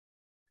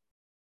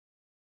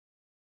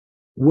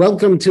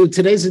Welcome to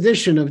today's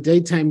edition of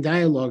Daytime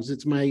Dialogues.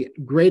 It's my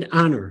great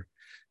honor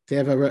to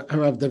have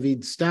HaRav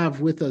David Stav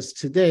with us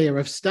today.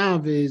 HaRav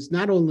Stav is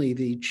not only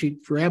the Chief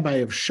Rabbi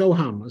of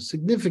Shoham, a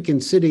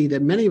significant city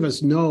that many of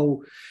us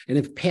know and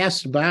have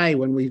passed by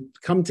when we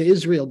come to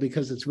Israel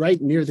because it's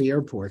right near the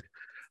airport,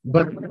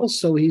 but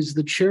also he's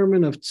the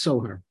Chairman of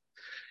Tzohar,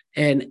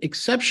 an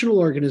exceptional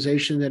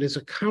organization that has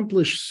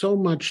accomplished so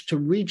much to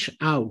reach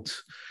out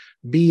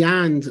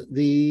beyond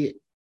the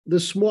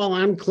small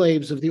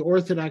enclaves of the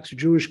Orthodox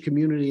Jewish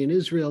community in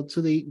Israel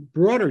to the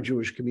broader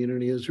Jewish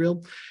community in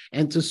Israel,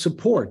 and to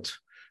support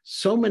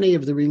so many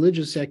of the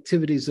religious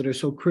activities that are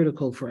so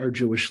critical for our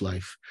Jewish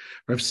life.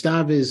 Rav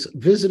Stav is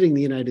visiting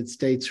the United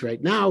States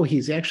right now.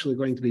 He's actually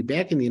going to be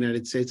back in the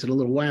United States in a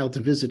little while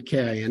to visit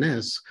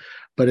KINS,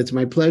 but it's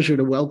my pleasure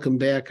to welcome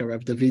back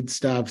Rav David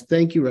Stav.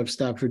 Thank you, Rav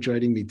Stav, for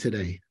joining me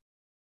today.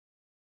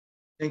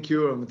 Thank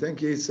you, Rabbi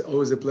Matanky. It's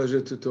always a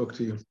pleasure to talk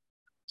to you.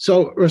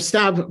 So, Rav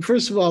Stav,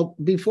 first of all,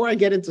 before I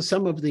get into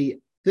some of the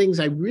things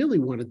I really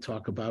want to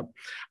talk about,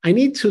 I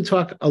need to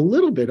talk a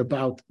little bit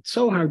about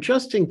Tzohar,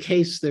 just in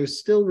case there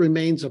still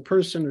remains a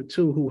person or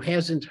two who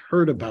hasn't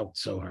heard about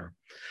Tzohar.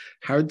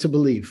 Hard to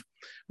believe.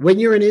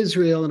 When you're in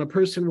Israel and a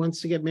person wants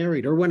to get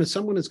married, or when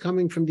someone is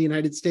coming from the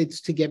United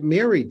States to get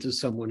married to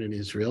someone in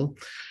Israel,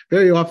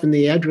 very often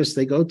the address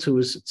they go to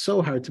is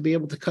Tzohar to be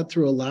able to cut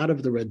through a lot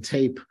of the red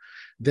tape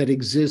that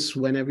exists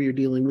whenever you're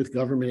dealing with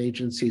government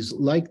agencies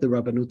like the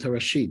Rabbanut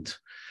Harashit.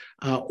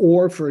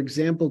 Or, for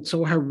example,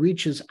 Tzohar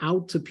reaches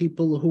out to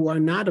people who are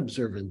not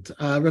observant.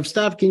 Rav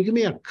Stav, can you give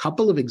me a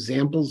couple of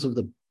examples of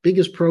the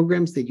biggest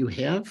programs that you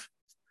have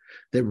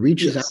that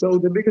reaches out? So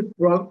the biggest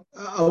program,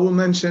 I will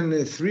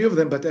mention three of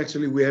them, but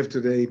actually we have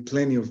today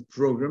plenty of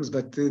programs,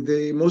 but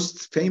the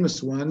most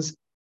famous ones,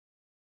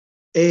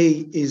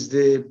 is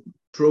the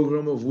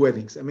program of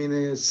weddings. I mean,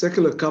 a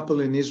secular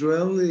couple in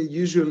Israel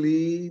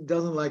usually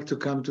doesn't like to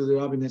come to the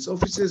rabbinate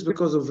offices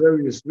because of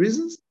various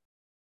reasons.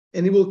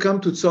 And he will come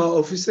to Tzohar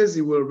offices,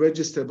 he will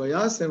register by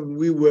us, and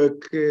we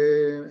work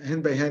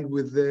hand by hand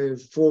with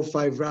 4 or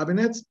 5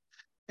 rabbinates,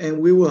 and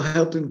we will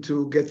help him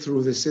to get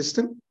through the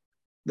system.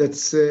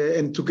 That's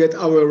and to get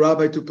our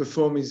rabbi to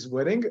perform his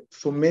wedding.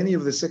 For many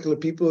of the secular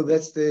people,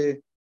 that's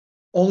the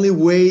only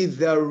way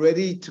they're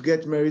ready to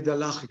get married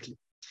halachically.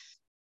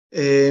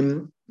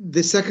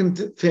 The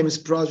second famous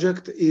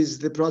project is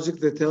the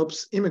project that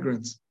helps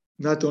immigrants,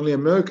 not only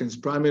Americans,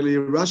 primarily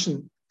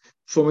Russian,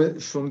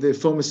 from the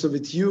former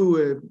Soviet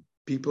Union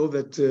people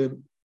that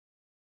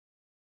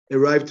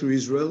arrived to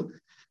Israel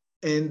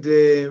and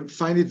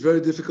find it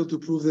very difficult to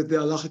prove that they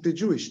are halachically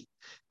Jewish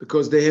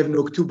because they have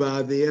no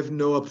ketubah, they have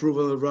no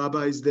approval of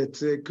rabbis that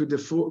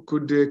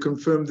could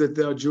confirm that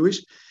they are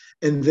Jewish,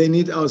 and they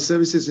need our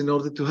services in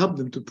order to help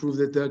them to prove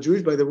that they are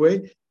Jewish. By the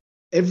way,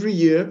 every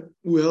year,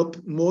 we help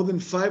more than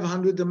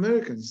 500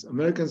 Americans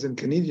and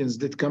Canadians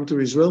that come to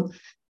Israel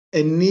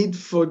and need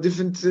for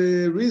different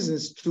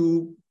reasons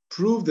to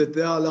prove that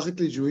they are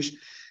halachically Jewish.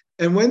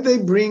 And when they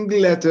bring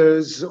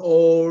letters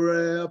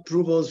or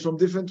approvals from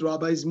different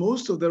rabbis,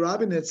 most of the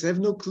rabbinates have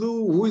no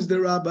clue who is the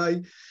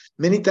rabbi.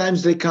 Many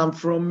times they come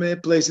from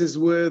places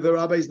where the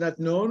rabbi is not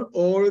known,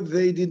 or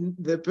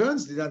their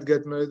parents did not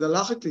get married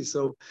halachically.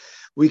 So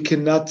we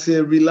cannot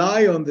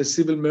rely on the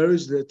civil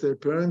marriage that their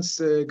parents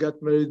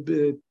got married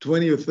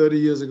 20 or 30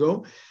 years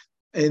ago,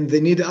 and they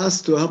need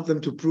us to help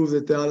them to prove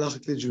that they are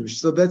halachically Jewish.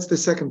 So that's the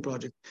second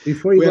project.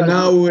 We are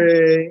now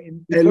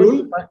in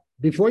Elul.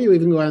 Before you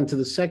even go on to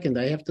the second,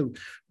 I have to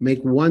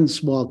make one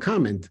small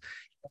comment.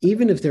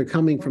 Even if they're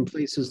coming from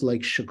places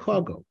like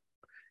Chicago,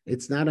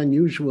 it's not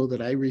unusual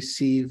that I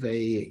receive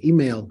an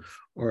email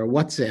or a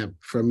WhatsApp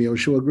from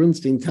Yoshua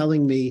Grunstein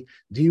telling me,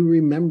 do you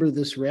remember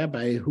this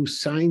rabbi who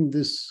signed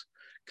this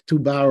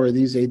ketubah or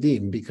these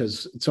edim?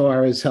 Because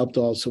Tzohar has helped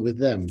also with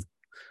them.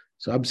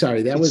 So I'm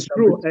sorry, that was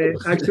true.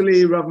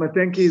 Actually, Rabbi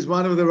Matanky is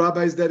one of the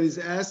rabbis that is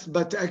asked,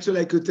 but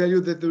actually I could tell you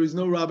that there is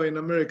no rabbi in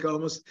America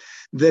almost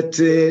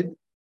that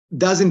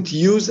doesn't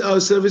use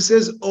our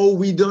services, or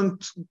we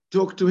don't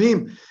talk to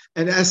him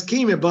and ask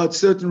him about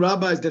certain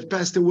rabbis that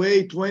passed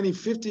away 20,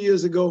 50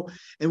 years ago,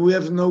 and we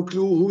have no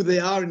clue who they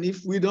are. And if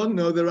we don't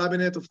know, the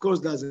rabbinate, of course,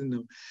 doesn't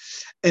know.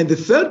 And the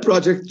third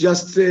project,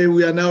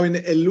 we are now in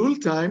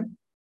Elul time,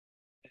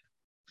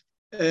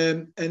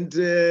 and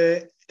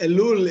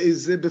Elul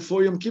is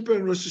before Yom Kippur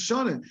and Rosh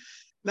Hashanah.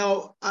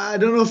 Now, I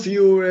don't know if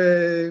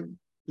you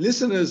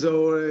listeners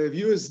or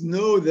viewers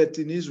know that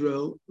in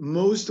Israel,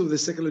 most of the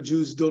secular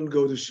Jews don't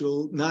go to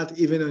shul, not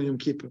even on Yom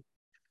Kippur.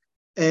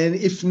 And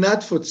if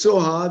not for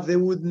Tzohar, they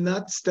would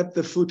not step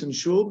their foot in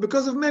shul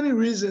because of many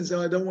reasons.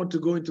 I don't want to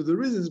go into the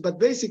reasons, but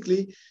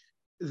basically,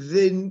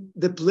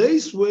 the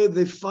place where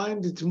they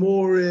find it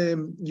more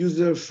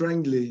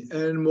user-friendly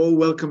and more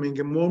welcoming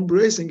and more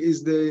embracing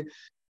is the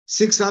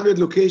 600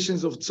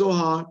 locations of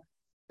Tzohar,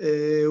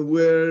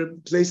 where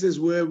places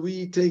where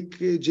we take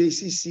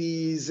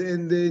JCCs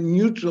and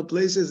neutral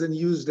places and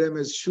use them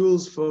as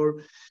shuls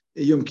for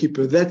Yom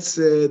Kippur. That's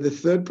the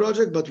third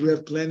project, but we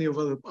have plenty of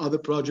other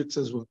projects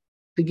as well.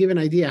 To give an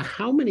idea,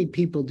 how many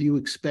people do you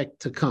expect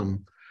to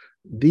come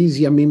these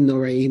Yamim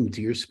Noraim,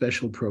 to your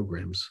special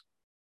programs?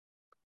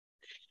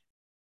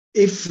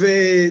 If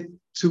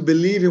to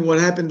believe in what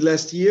happened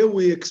last year,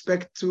 we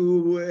expect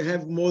to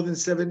have more than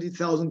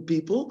 70,000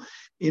 people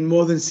in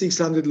more than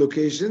 600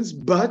 locations.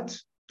 But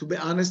to be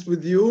honest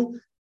with you,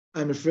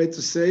 I'm afraid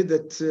to say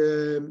that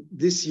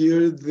this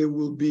year there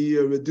will be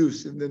a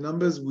reduce in the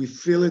numbers. We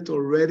feel it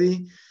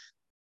already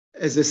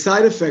as a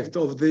side effect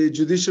of the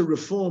judicial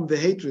reform, the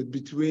hatred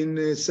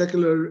between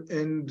secular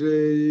and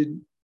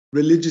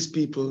religious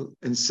people,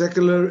 and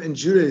secular and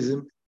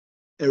Judaism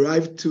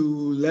arrived to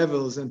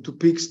levels and to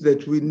peaks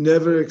that we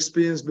never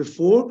experienced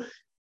before.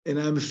 And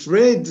I'm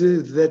afraid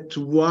that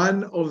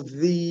one of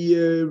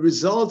the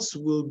results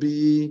will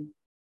be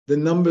the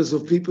numbers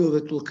of people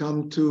that will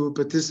come to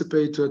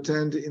participate, to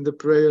attend in the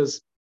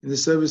prayers, in the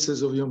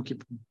services of Yom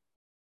Kippur.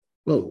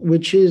 Well,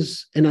 which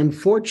is an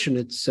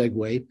unfortunate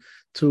segue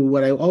to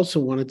what I also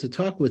wanted to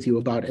talk with you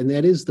about, and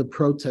that is the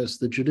protest,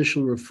 the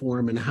judicial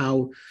reform, and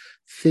how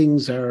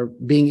things are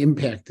being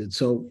impacted.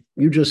 So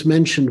you just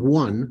mentioned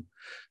one,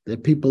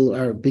 that people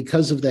are,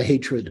 because of the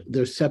hatred,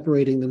 they're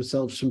separating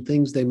themselves from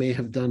things they may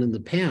have done in the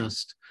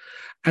past.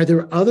 Are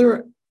there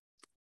other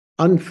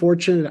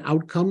unfortunate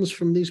outcomes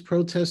from these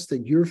protests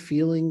that you're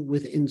feeling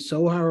within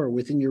Tzohar or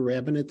within your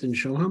rabbinate in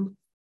Shoham?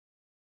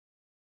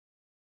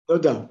 No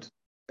doubt.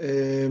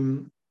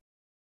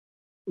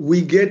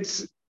 We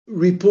get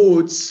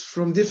reports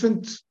from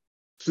different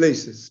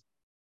places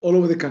all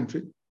over the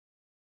country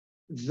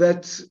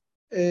that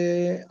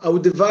I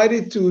would divide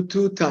it to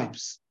two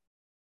types.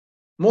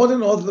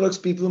 Modern Orthodox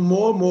people,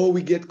 more and more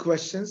we get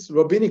questions,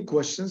 rabbinic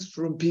questions,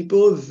 from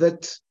people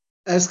that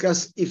ask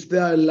us if they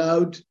are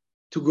allowed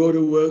to go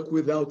to work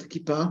without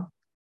kippah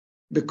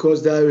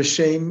because they are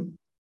ashamed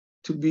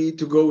to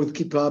go with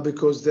kippah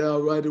because they are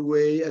right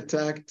away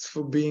attacked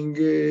for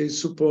being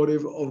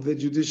supportive of the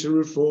judicial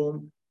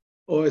reform,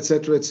 or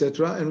etc.,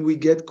 etc. And we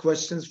get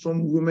questions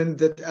from women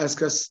that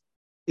ask us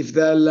if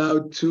they're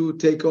allowed to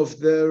take off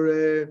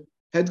their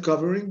head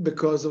covering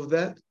because of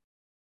that.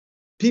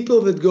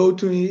 People that go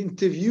to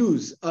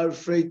interviews are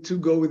afraid to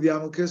go with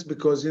yarmulkes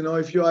because, you know,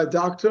 if you are a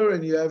doctor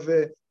and you have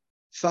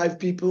 5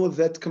 people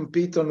that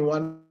compete on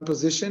one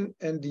position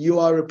and you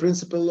are a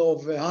principal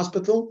of a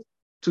hospital,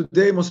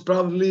 today most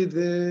probably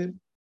the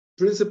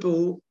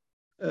principal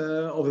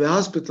of the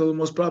hospital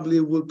most probably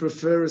will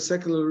prefer a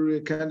secular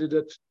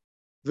candidate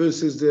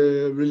versus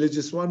the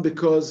religious one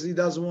because he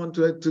doesn't want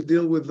to have to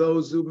deal with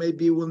those who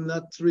maybe will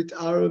not treat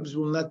Arabs,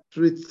 will not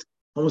treat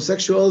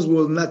homosexuals,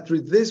 will not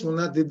treat this, will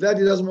not do that.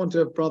 He doesn't want to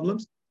have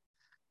problems.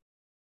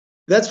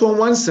 That's on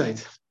one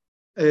side.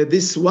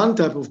 This one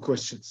type of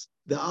questions.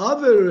 The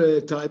other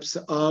types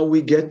are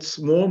we get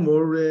more and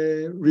more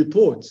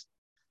reports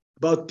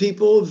about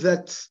people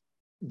that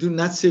do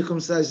not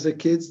circumcise their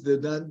kids,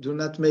 do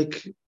not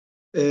make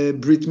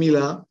brit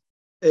milah.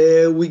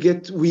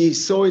 We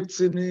saw it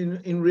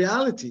in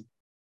reality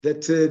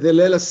that the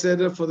Leila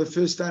Seder, for the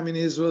first time in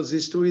Israel's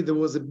history, there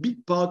was a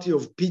big party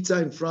of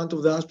pizza in front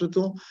of the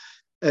hospital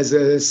as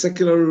a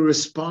secular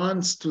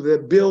response to the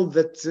bill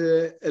that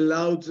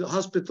allowed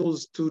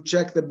hospitals to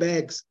check the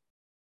bags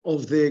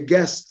of the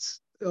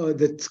guests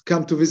that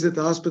come to visit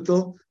the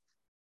hospital.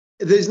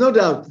 There's no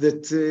doubt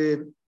that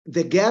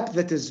the gap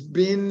that has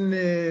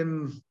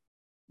been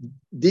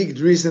digged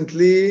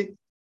recently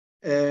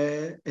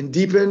and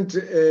deepened,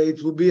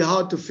 it will be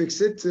hard to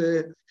fix it.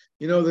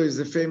 There's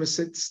a famous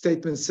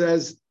statement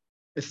says,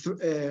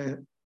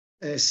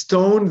 a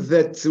stone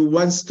that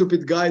one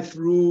stupid guy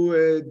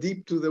threw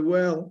deep to the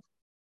well,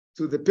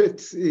 to the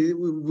pit.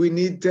 We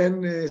need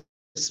 10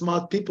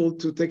 smart people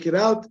to take it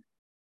out.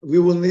 We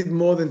will need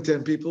more than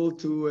 10 people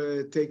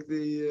to take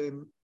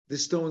the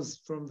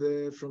stones from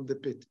the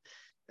pit.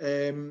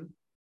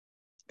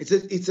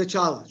 It's a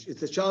challenge.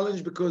 It's a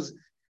challenge because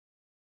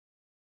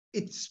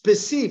it's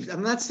perceived.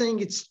 I'm not saying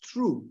it's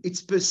true.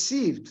 It's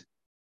perceived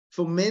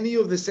for many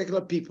of the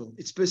secular people.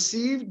 It's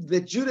perceived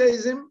that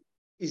Judaism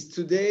is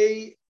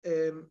today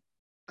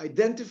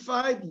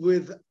identified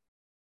with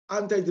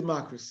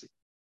anti-democracy.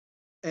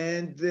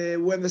 And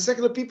when the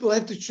secular people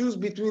have to choose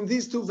between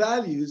these two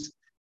values,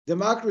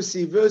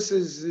 democracy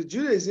versus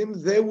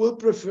Judaism, they will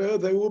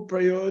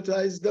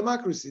prioritize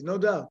democracy, no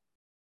doubt.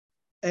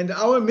 And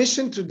our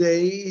mission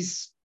today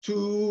is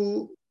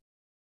to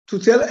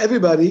tell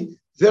everybody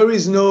there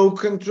is no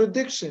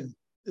contradiction.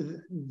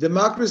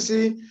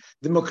 Democracy,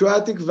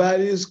 democratic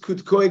values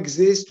could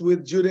coexist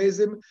with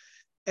Judaism,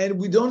 and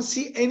we don't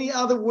see any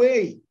other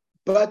way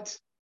but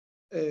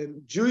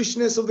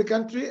Jewishness of the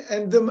country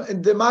and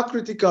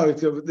democratic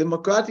character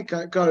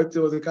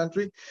of the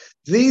country.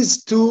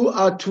 These two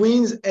are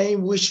twins,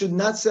 and we should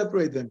not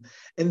separate them.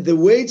 And the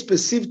way it's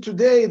perceived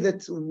today,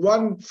 that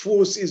one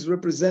force is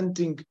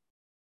representing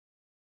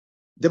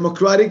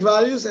democratic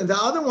values, and the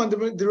other one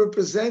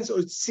represents, or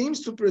it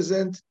seems to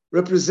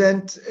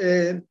represent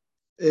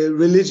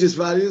religious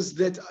values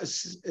that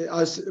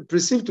are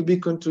perceived to be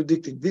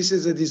contradicting. This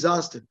is a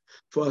disaster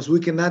for us. We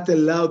cannot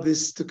allow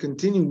this to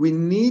continue. We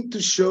need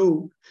to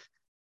show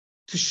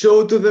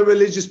to the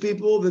religious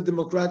people that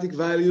democratic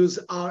values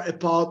are a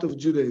part of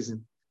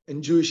Judaism.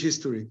 and Jewish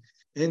history,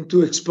 and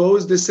to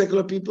expose the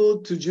secular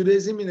people to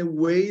Judaism in a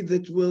way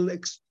that will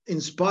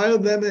inspire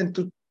them and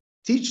to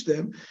teach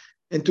them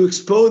and to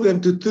expose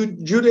them to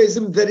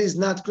Judaism that is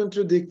not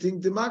contradicting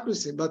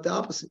democracy, but the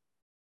opposite.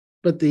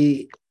 But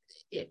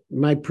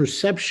my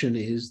perception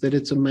is that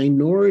it's a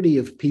minority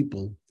of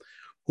people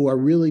who are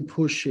really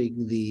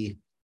pushing the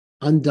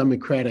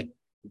undemocratic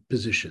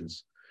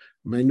positions,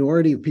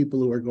 minority of people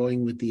who are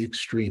going with the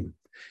extreme.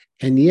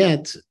 And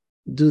yet,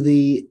 do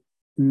the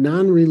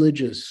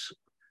non-religious,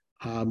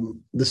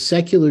 the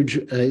secular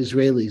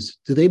Israelis,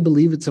 do they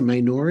believe it's a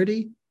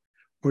minority,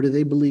 or do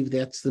they believe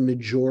that's the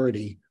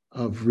majority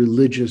of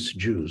religious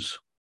Jews?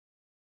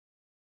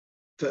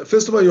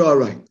 First of all, you are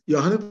right.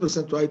 You're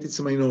 100% right. It's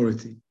a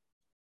minority,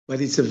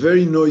 but it's a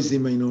very noisy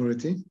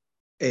minority,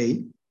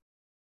 A,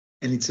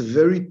 and it's a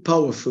very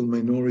powerful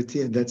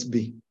minority, and that's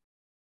B.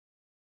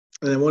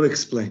 And I want to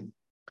explain.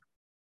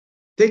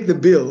 Take the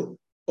bill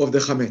of the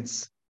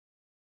Chametz.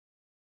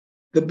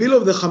 The bill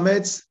of the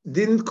Chametz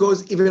didn't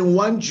cause even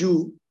one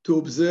Jew to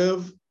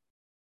observe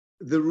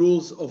the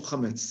rules of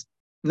Chametz,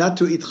 not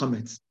to eat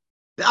Chametz.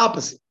 The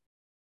opposite.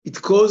 It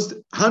caused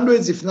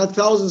hundreds, if not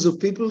thousands, of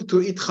people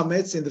to eat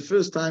Chametz in the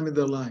first time in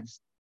their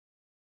lives.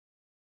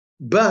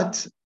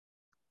 But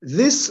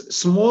this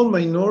small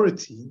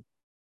minority,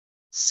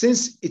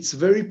 since it's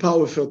very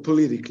powerful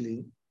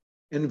politically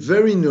and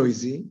very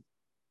noisy,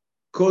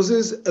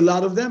 causes a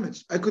lot of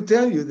damage. I could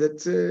tell you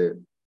that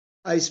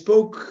I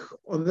spoke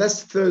on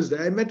last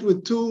Thursday. I met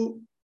with two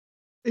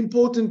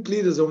important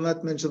leaders, I will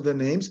not mention their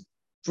names,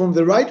 from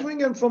the right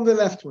wing and from the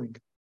left wing.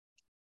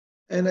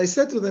 And I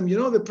said to them,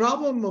 the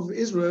problem of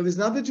Israel is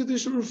not the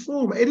judicial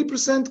reform.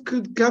 80%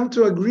 could come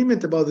to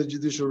agreement about the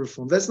judicial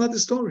reform. That's not the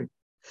story.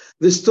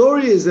 The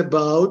story is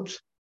about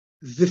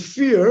the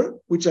fear,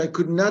 which I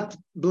could not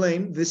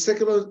blame, the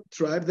secular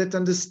tribe that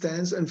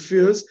understands and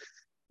fears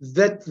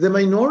that the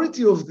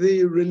minority of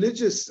the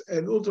religious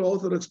and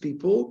ultra-Orthodox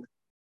people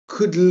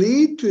could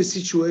lead to a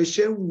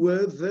situation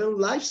where their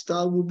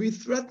lifestyle will be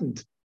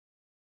threatened.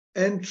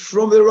 And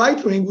from the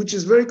right wing, which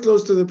is very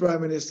close to the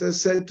prime minister,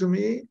 said to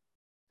me,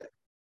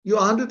 you're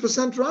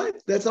 100% right.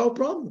 That's our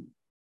problem.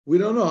 We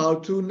don't know how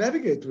to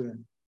navigate with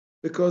them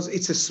because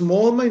it's a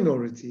small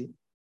minority,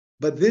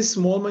 but this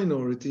small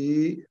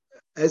minority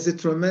has a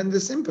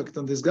tremendous impact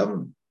on this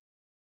government.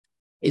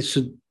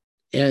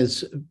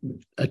 As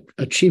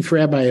a chief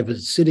rabbi of a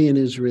city in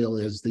Israel,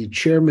 as the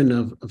chairman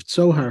of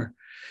Tzohar,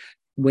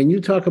 when you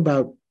talk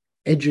about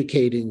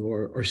educating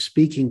or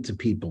speaking to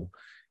people,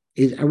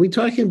 are we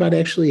talking about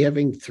actually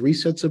having three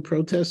sets of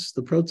protests?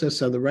 The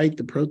protests on the right,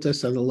 the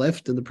protests on the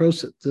left, and the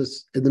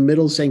protests in the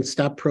middle saying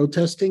stop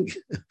protesting?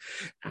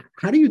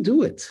 How do you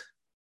do it?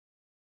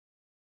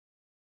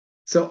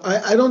 So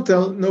I don't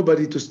tell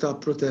nobody to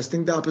stop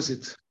protesting, the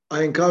opposite.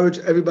 I encourage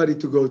everybody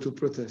to go to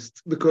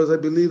protest because I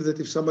believe that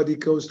if somebody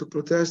goes to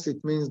protest,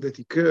 it means that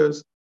he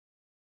cares.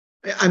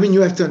 I mean,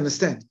 you have to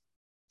understand.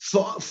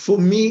 For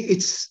me,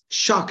 it's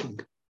shocking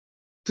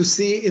to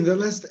see in the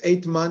last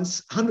 8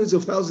 months, hundreds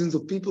of thousands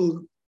of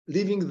people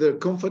leaving their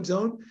comfort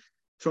zone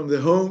from the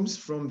homes,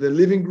 from the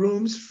living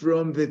rooms,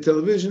 from the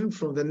television,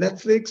 from the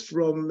Netflix,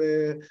 from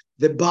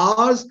the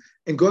bars,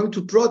 and going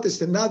to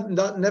protest and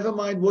never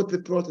mind what the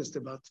protest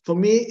about. For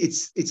me,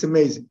 it's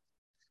amazing.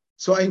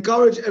 So I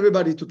encourage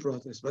everybody to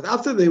protest. But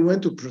after they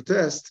went to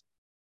protest,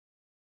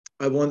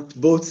 I want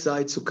both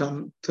sides to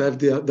come to have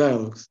the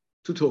dialogues,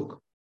 to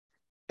talk.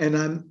 And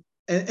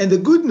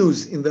the good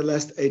news in the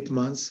last 8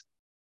 months,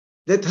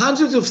 that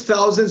hundreds of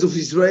thousands of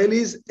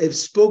Israelis have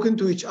spoken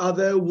to each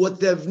other what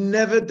they've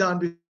never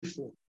done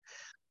before.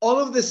 All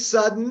of a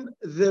sudden,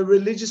 the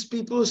religious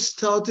people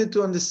started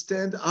to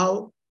understand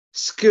how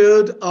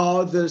scared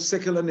are their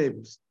secular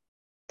neighbors.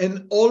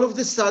 And all of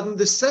a sudden,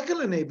 the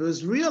secular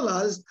neighbors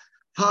realized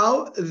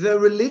how the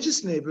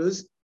religious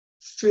neighbors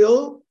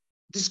feel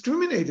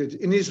discriminated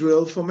in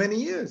Israel for many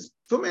years,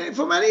 for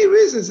many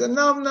reasons. And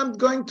now I'm not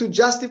going to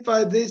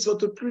justify this or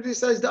to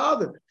criticize the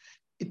other.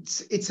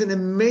 It's an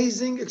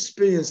amazing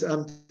experience.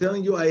 I'm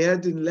telling you, I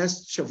had in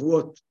last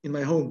Shavuot in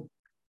my home.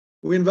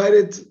 We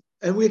invited,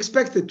 and we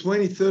expected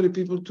 20, 30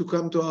 people to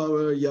come to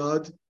our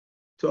yard,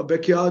 to our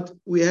backyard.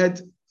 We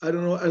had, I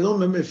don't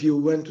remember if you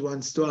went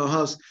once to our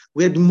house.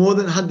 We had more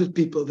than 100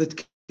 people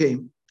that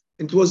came.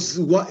 It was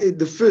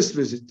the first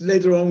visit.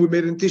 Later on, we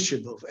made in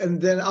Tisha B'Av.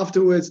 And then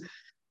afterwards,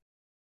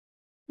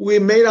 we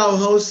made our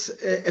house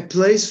a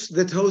place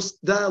that hosts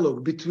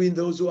dialogue between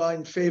those who are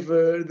in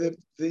favor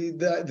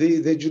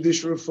the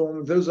judicial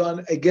reform, those who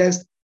are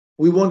against.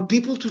 We want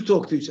people to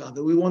talk to each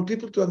other. We want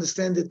people to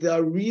understand that there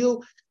are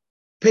real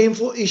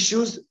painful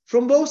issues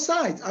from both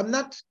sides.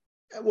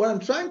 What I'm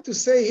trying to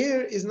say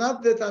here is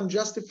not that I'm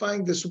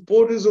justifying the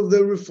supporters of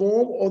the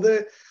reform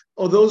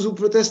or those who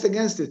protest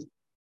against it.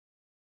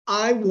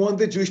 I want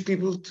the Jewish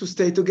people to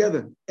stay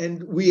together,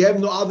 and we have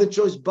no other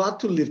choice but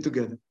to live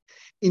together.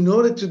 In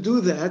order to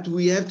do that,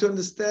 we have to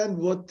understand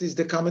what is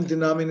the common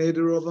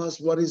denominator of us,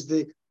 what is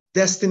the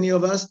destiny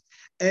of us,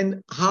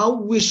 and how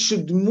we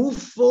should move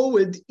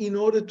forward in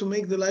order to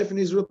make the life in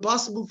Israel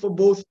possible for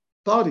both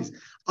parties.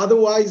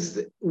 Otherwise,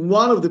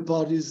 one of the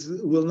parties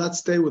will not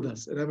stay with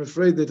us. And I'm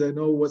afraid that I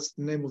know what's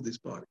the name of this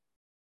party.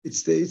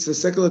 It's a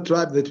secular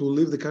tribe that will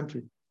leave the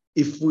country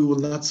if we will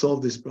not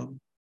solve this problem.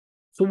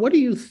 So what do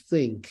you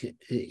think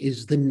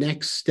is the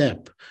next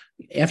step?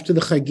 After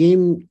the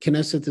Chagim,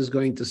 Knesset is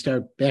going to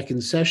start back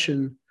in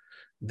session.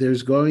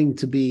 There's going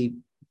to be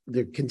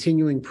the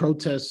continuing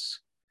protests.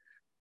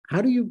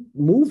 How do you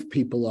move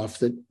people off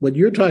that? What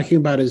you're talking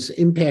about is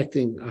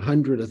impacting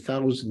 100,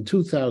 1,000,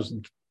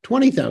 2,000,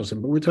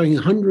 20,000, but we're talking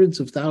hundreds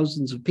of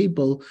thousands of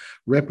people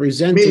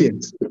representing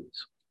millions.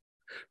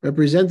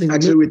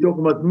 Actually, we're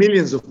talking about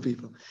millions of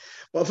people.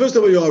 Well, first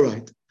of all, you are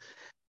right.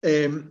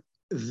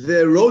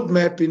 The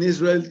roadmap in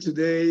Israel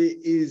today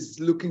is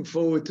looking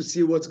forward to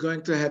see what's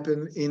going to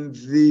happen in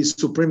the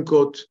Supreme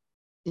Court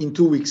in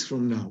 2 weeks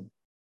from now.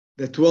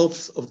 The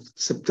 12th of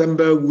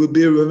September will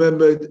be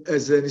remembered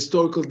as an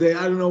historical day.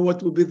 I don't know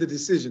what will be the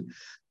decision,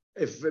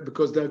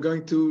 because they're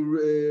going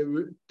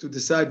to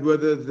decide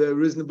whether the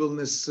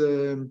reasonableness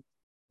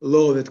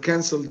law that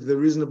canceled the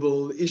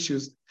reasonable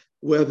issues,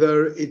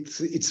 whether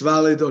it's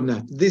valid or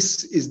not.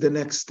 This is the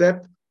next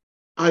step.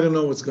 I don't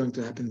know what's going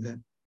to happen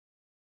then.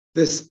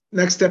 This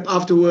next step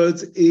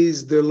afterwards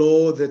is the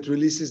law that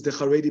releases the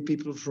Haredi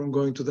people from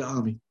going to the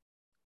army,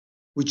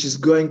 which is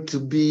going to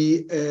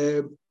be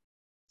a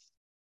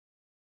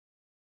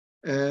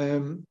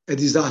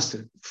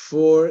disaster.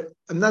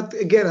 I'm not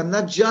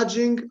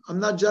judging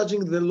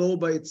the law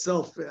by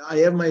itself. I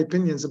have my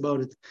opinions about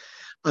it.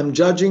 I'm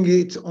judging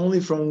it only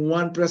from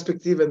one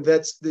perspective, and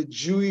that's the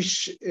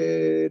Jewish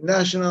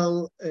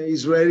national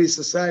Israeli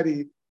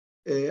society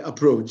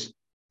approach.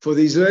 For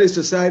the Israeli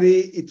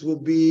society, it will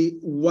be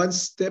one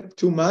step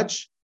too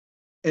much,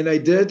 and I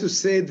dare to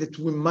say that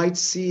we might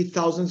see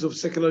thousands of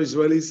secular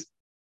Israelis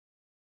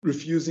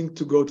refusing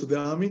to go to the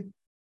army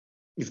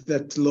if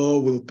that law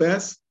will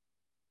pass.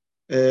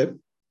 We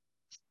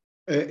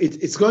are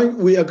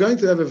going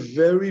to have a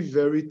very,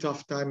 very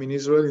tough time in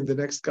Israel in the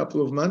next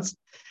couple of months.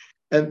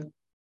 And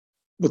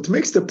what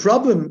makes the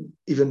problem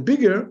even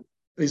bigger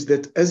is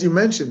that, as you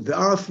mentioned, there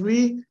are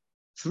three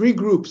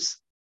groups,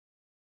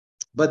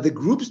 but the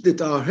groups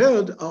that are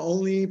heard are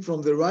only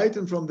from the right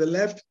and from the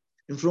left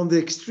and from the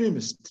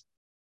extremists.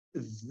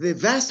 The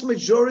vast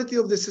majority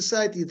of the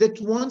society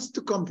that wants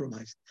to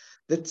compromise,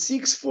 that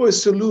seeks for a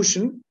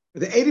solution,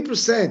 the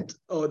 80%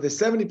 or the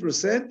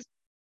 70%,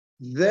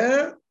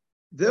 their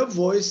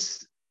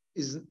voice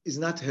is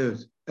not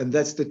heard, and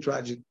that's the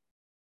tragedy.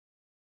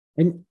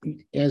 And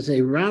as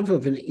a Rav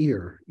of an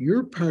ear,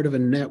 you're part of a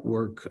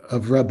network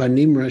of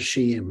Rabbanim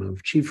Rashiyim,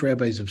 of chief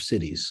rabbis of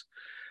cities.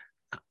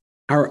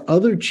 Are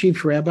other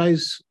chief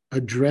rabbis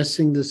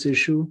addressing this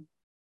issue?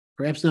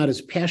 Perhaps not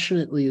as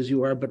passionately as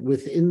you are, but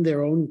within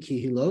their own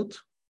kihilot,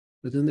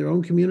 within their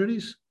own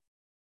communities?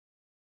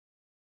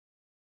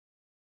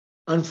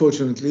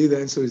 Unfortunately, the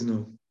answer is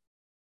no.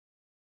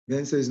 The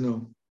answer is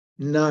no.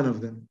 None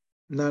of them.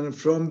 None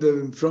from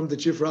the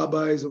chief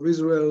rabbis of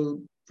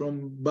Israel,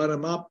 from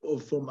bottom up or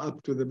from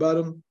up to the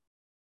bottom.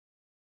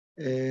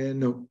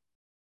 No.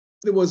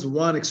 There was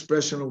one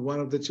expression of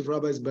one of the chief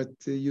rabbis, but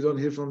you don't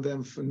hear from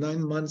them for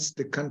 9 months.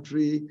 The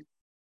country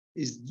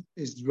is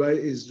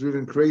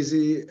driven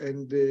crazy,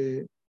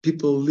 and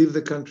people leave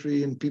the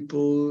country, and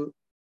people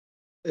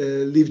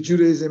leave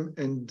Judaism,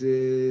 and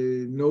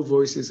no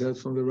voice is heard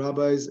from the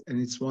rabbis, and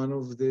it's one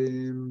of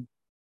the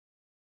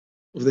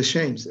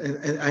shames.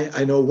 And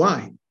I know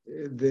why.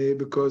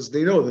 Because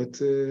they know that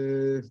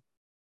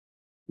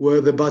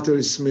where the butter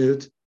is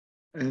smeared,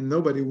 and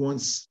nobody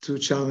wants to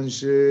challenge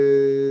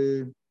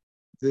the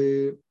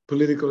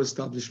political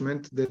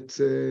establishment that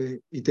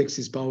he takes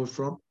his power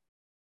from.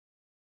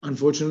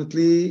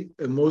 Unfortunately,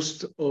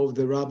 most of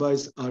the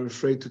rabbis are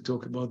afraid to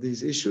talk about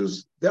these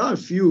issues. There are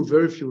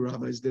very few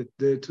rabbis that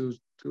dare to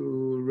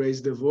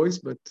raise their voice,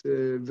 but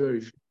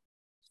very few.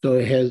 So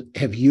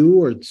have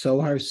you or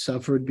Tzohar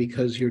suffered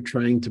because you're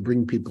trying to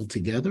bring people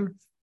together?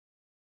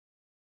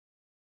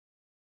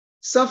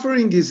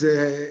 Suffering is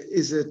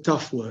a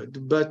tough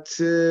word, but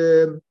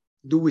do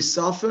we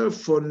suffer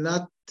for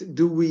not?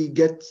 Do we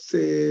get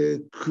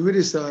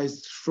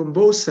criticized from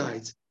both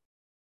sides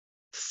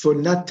for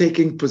not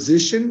taking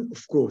position?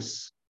 Of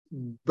course,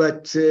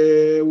 but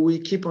we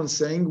keep on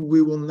saying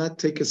we will not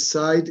take a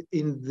side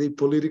in the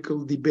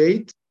political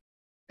debate,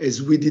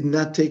 as we did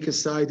not take a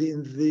side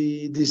in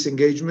the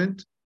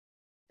disengagement.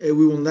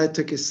 We will not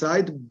take a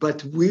side,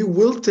 but we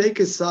will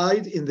take a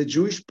side in the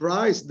Jewish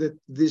price that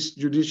this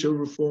judicial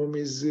reform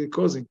is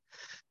causing.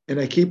 And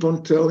I keep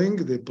on telling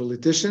the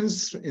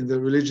politicians in the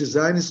religious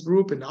Zionist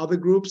group and other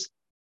groups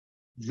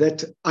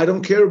that I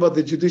don't care about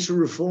the judicial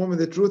reform.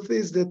 And the truth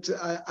is that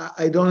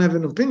I don't have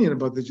an opinion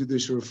about the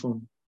judicial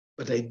reform,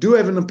 but I do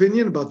have an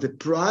opinion about the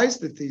price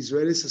that the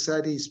Israeli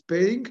society is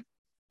paying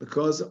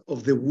because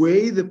of the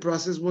way the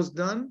process was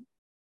done,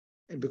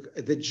 and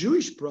the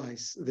Jewish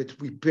price that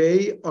we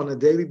pay on a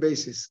daily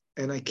basis.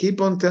 And I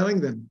keep on telling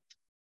them,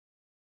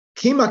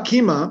 Kima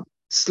Kima,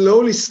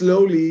 slowly,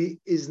 slowly,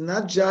 is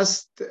not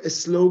just a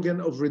slogan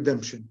of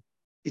redemption.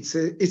 It's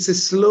a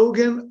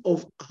slogan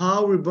of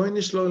how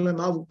Ribono Shel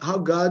Olam, how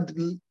God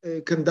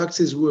conducts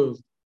His world.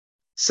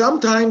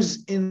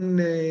 Sometimes in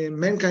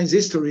mankind's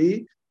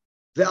history,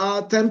 there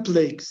are 10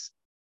 plagues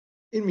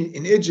in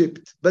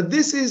Egypt, but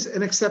this is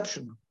an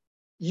exception.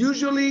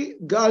 Usually,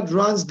 God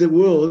runs the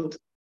world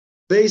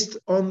based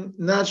on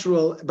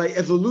by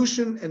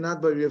evolution and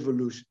not by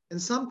revolution.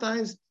 And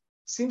sometimes it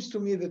seems to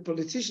me that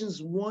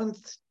politicians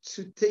want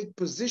to take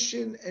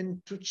position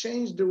and to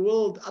change the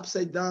world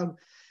upside down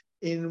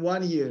in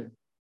 1 year.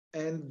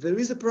 And there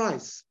is a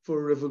price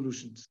for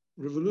revolutions.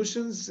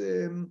 Revolutions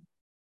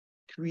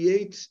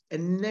create a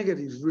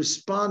negative,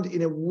 respond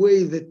in a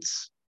way that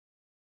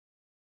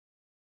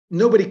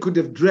nobody could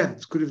have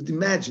dreamt, could have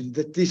imagined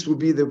that this would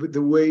be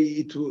the way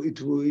it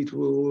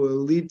will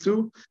lead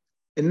to.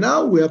 And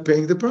now we are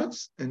paying the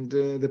price, and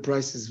the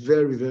price is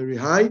very, very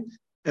high,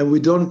 and we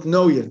don't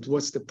know yet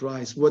what's the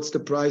price. What's the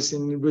price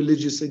in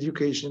religious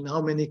education?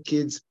 How many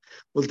kids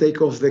will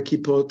take off the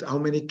kippot? How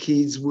many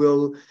kids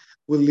will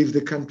leave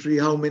the country?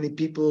 How many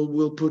people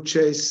will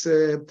purchase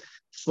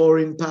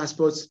foreign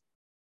passports?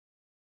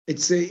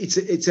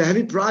 It's a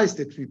heavy price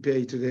that we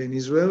pay today in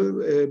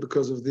Israel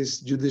because of this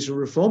judicial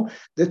reform.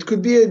 That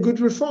could be a good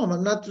reform.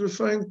 I'm not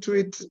referring to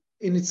it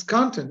in its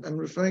content. I'm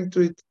referring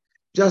to it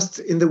just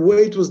in the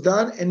way it was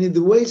done and in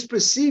the way it's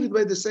perceived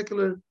by the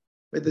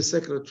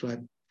secular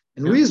tribe.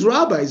 And we as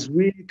rabbis,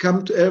 we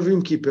come to every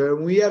Yom Kippur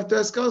and we have to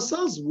ask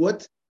ourselves,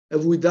 what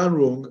have we done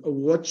wrong? Or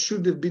what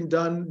should have been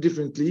done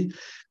differently?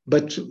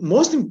 But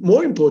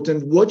more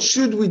important, what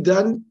should we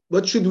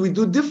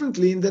do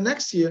differently in the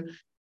next year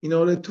in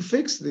order to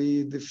fix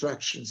the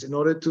fractions, in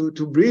order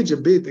to bridge a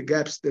bit the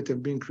gaps that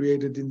have been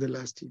created in the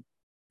last year?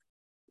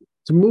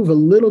 To move a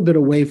little bit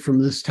away from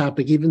this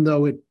topic, even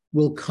though it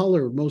will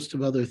color most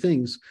of other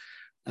things,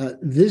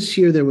 this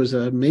year there was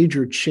a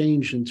major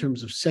change in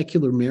terms of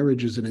secular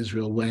marriages in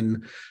Israel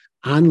when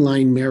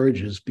online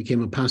marriages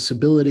became a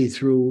possibility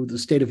through the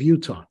state of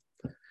Utah.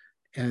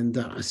 And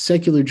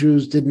secular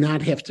Jews did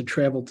not have to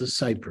travel to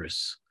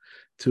Cyprus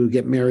to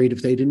get married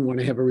if they didn't want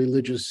to have a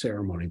religious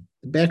ceremony.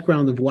 The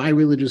background of why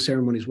religious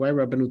ceremonies, why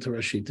Rabbanut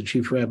Rashit, the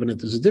chief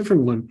rabbinate, is a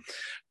different one.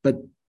 But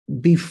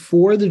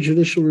before the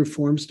judicial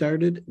reform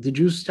started, did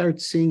you start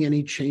seeing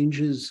any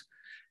changes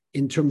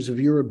in terms of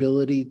your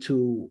ability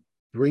to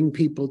bring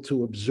people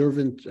to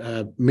observant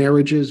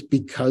marriages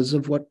because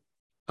of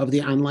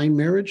the online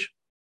marriage?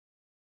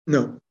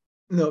 No,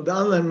 the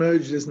online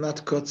marriage has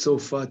not cut so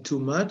far too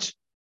much.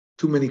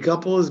 Too many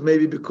couples,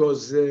 maybe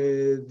because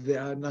they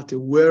are not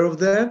aware of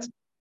that.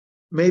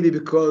 Maybe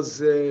because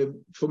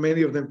for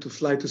many of them to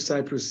fly to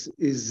Cyprus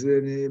is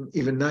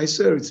even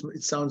nicer.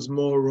 It sounds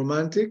more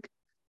romantic.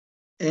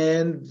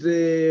 And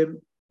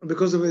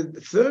because of a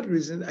third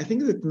reason, I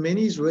think that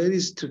many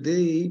Israelis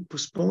today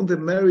postpone their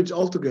marriage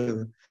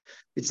altogether.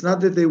 It's not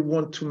that they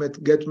want to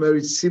get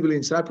married civilly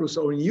in Cyprus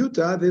or in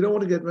Utah. They don't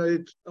want to get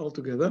married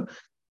altogether.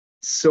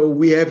 So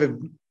we have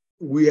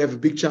a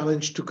big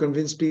challenge to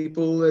convince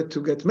people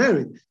to get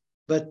married.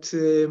 But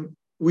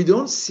we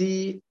don't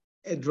see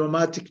a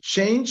dramatic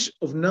change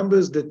of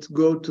numbers that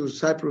go to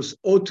Cyprus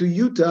or to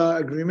Utah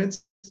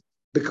agreements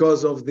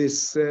because of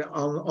this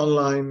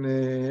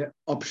online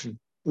option.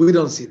 We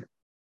don't see that.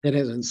 It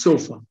hasn't so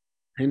far.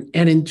 And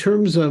in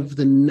terms of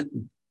the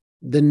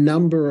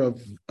number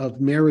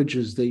of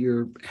marriages that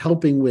you're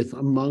helping with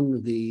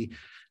among the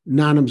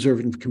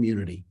non-observant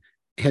community,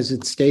 has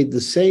it stayed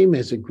the same?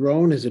 Has it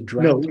grown? Has it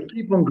dropped? No, we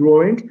keep on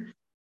growing.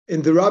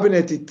 In the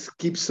rabbinate, it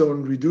keeps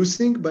on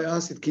reducing. By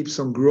us, it keeps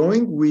on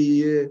growing.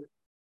 We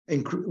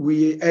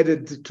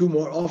added 2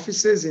 more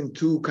offices in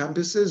 2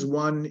 campuses,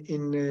 one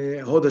in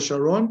Hod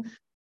HaSharon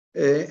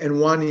and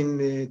one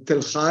in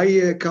Tel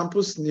Chai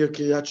campus near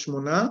Kiryat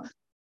Shmona.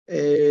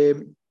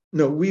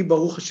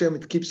 Baruch Hashem,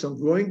 it keeps on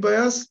growing by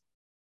us.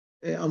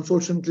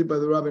 Unfortunately, by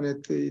the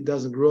rabbinate, it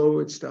doesn't grow,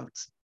 it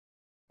stops.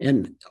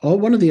 And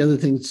one of the other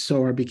things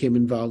Tzohar became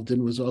involved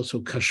in was also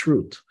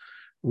kashrut,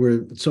 where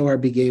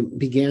Tzohar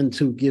began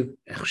to give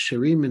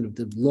hechsherim, and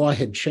the law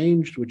had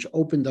changed, which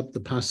opened up the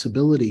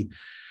possibility.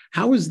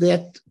 How has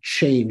that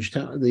changed?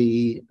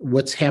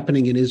 What's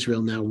happening in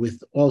Israel now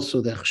with also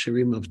the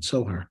hechsherim of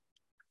Tzohar?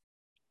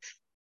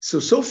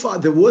 So far,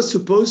 there was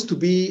supposed to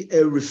be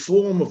a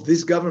reform of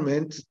this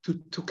government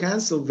to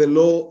cancel the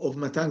law of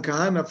Matan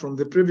Kahana from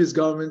the previous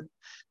government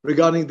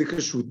regarding the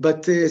kashrut.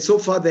 But so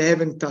far, they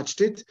haven't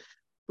touched it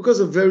because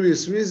of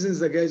various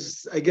reasons. I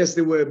guess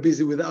they were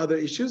busy with other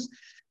issues.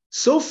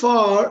 So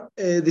far,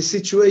 the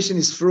situation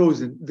is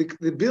frozen.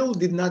 The bill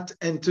did not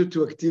enter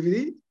to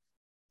activity.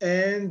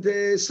 And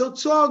so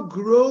Tzohar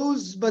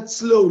grows, but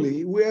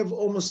slowly. We have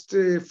almost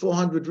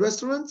 400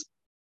 restaurants.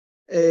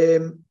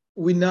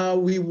 We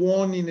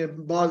won in a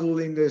battle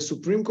in the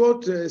Supreme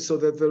Court so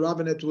that the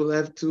rabbinate will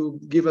have to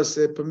give us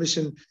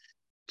permission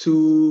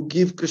to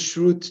give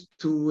kashrut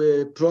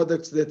to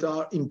products that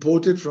are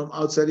imported from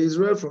outside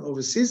Israel, from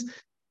overseas.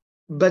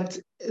 But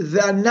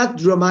there are not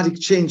dramatic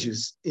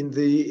changes in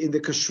the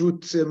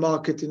kashrut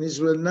market in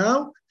Israel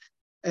now.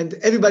 And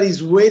everybody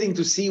is waiting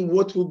to see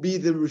what will be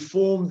the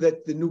reform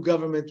that the new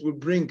government will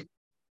bring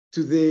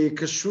to the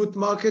kashrut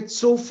market.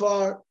 So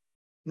far,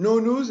 no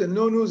news, and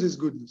no news is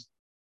good news.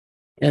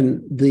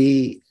 And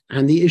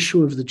on the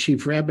issue of the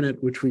chief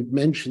rabbinate, which we've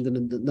mentioned in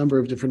a number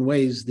of different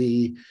ways,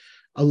 the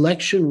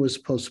election was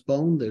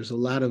postponed. There's a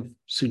lot of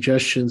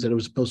suggestions that it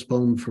was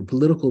postponed for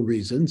political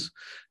reasons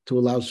to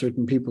allow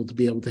certain people to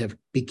be able to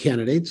be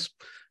candidates.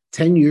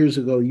 10 years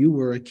ago, you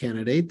were a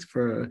candidate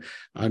for,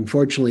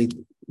 unfortunately,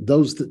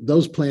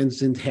 those plans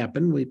didn't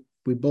happen.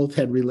 We both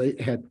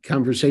had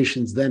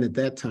conversations then at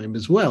that time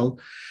as well.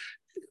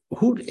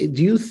 Who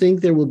do you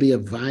think there will be a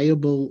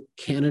viable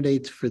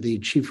candidate for the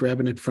chief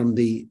rabbinate from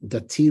the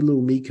Dati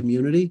Leumi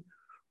community,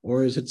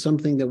 or is it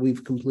something that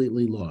we've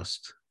completely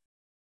lost?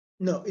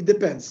 No, it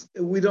depends.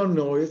 We don't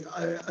know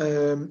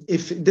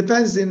if it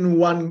depends in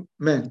one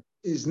man.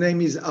 His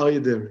name is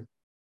Aryeh Deri,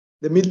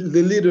 the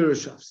leader of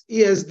Shas.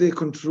 He has the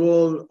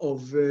control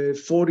of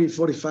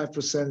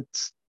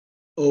 40-45%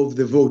 of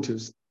the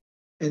voters.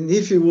 And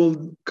if he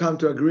will come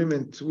to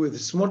agreement with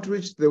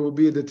Smotrich, there will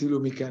be a Dati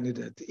Leumi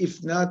candidate.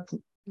 If not,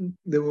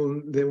 they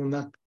will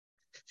not.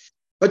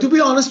 But to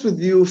be honest with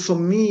you, for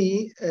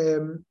me,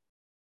 Dati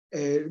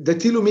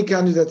Leumi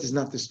candidate is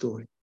not the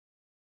story.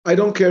 I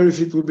don't care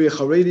if it will be a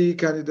Haredi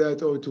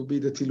candidate or it will be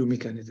the Dati Leumi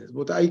candidate.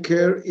 What I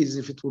care is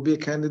if it will be a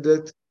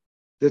candidate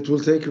that will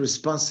take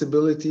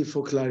responsibility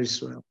for Klal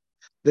Yisrael,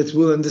 that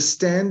will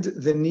understand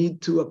the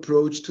need to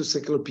approach to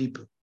secular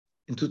people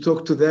and to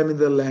talk to them in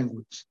their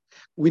language.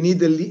 We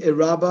need a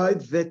rabbi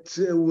that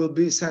will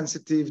be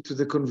sensitive to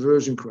the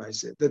conversion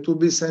crisis, that will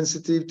be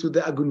sensitive to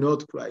the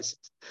agunot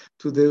crisis,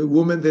 to the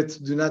women that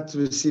do not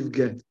receive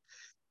get.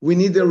 We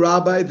need a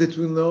rabbi that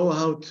will know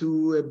how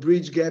to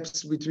bridge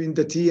gaps between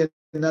Dati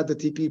and not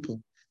Dati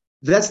people.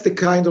 That's the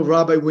kind of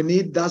rabbi we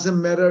need. Doesn't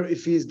matter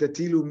if he's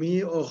Dati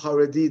Leumi or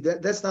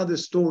Haredi. That's not the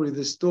story.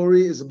 The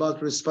story is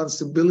about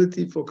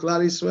responsibility for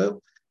Klal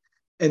Yisrael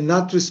and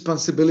not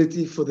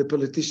responsibility for the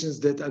politicians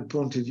that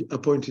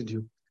appointed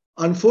you.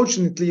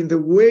 Unfortunately, in the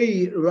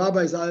way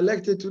rabbis are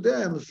elected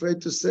today, I'm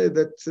afraid to say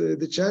that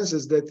the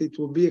chances that it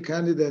will be a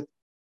candidate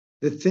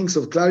that thinks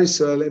of Klal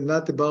Yisrael and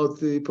not about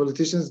the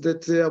politicians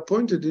that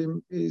appointed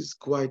him is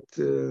quite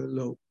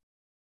low.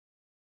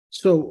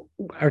 So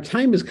our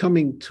time is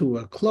coming to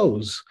a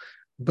close,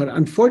 but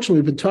unfortunately,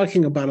 we've been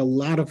talking about a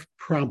lot of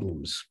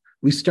problems.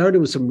 We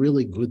started with some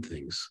really good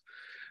things.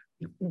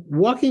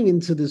 Walking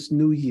into this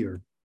new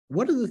year,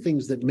 what are the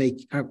things that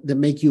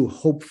make you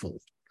hopeful?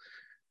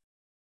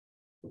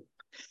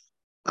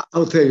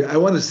 I'll tell you, I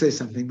want to say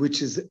something,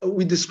 which is,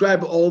 we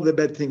describe all the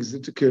bad things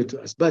that occur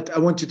to us, but I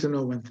want you to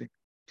know one thing.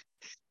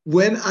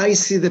 When I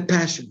see the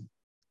passion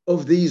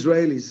of the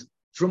Israelis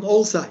from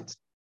all sides,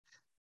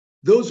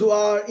 those who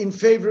are in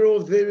favor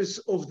of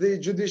the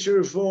judicial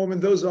reform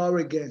and those who are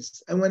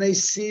against, and when I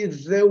see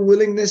their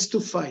willingness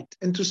to fight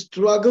and to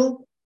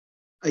struggle,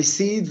 I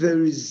see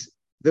there is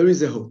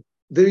a hope.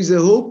 There is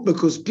a hope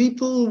because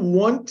people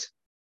want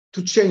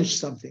to change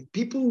something.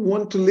 People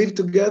want to live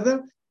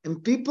together.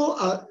 And people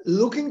are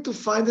looking to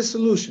find a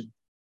solution.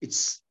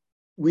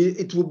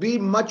 It will be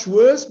much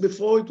worse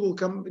before it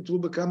will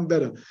become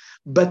better.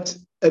 But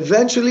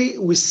eventually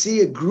we see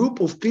a group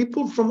of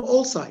people from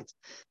all sides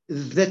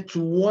that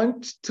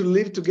want to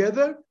live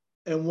together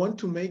and want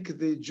to make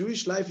the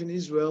Jewish life in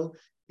Israel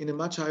in a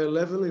much higher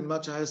level, in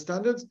much higher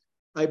standards.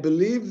 I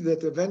believe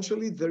that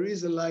eventually there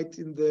is a light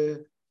in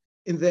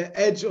the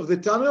edge of the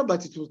tunnel,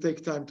 but it will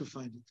take time to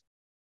find it.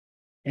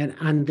 And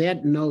on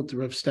that note,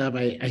 Rav Stav,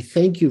 I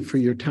thank you for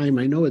your time.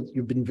 I know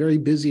you've been very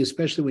busy,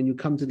 especially when you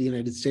come to the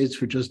United States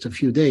for just a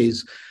few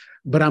days,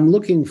 but I'm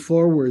looking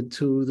forward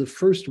to the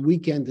first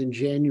weekend in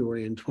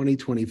January in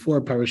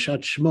 2024,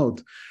 Parashat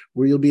Shemot,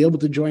 where you'll be able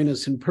to join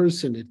us in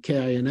person at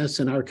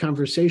KINS, and our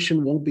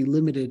conversation won't be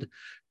limited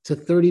to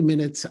 30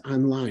 minutes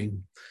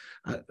online.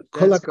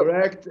 That's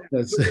correct.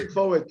 Looking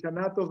forward.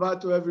 Shana Tova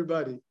to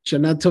everybody.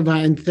 Shana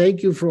Tova, and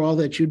thank you for all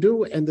that you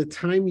do and the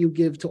time you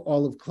give to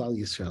all of Klal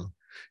Yisrael.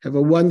 Have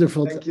a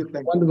wonderful,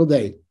 wonderful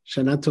day.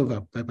 Shana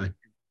Tova. Bye-bye.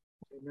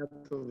 Shana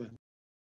Tova.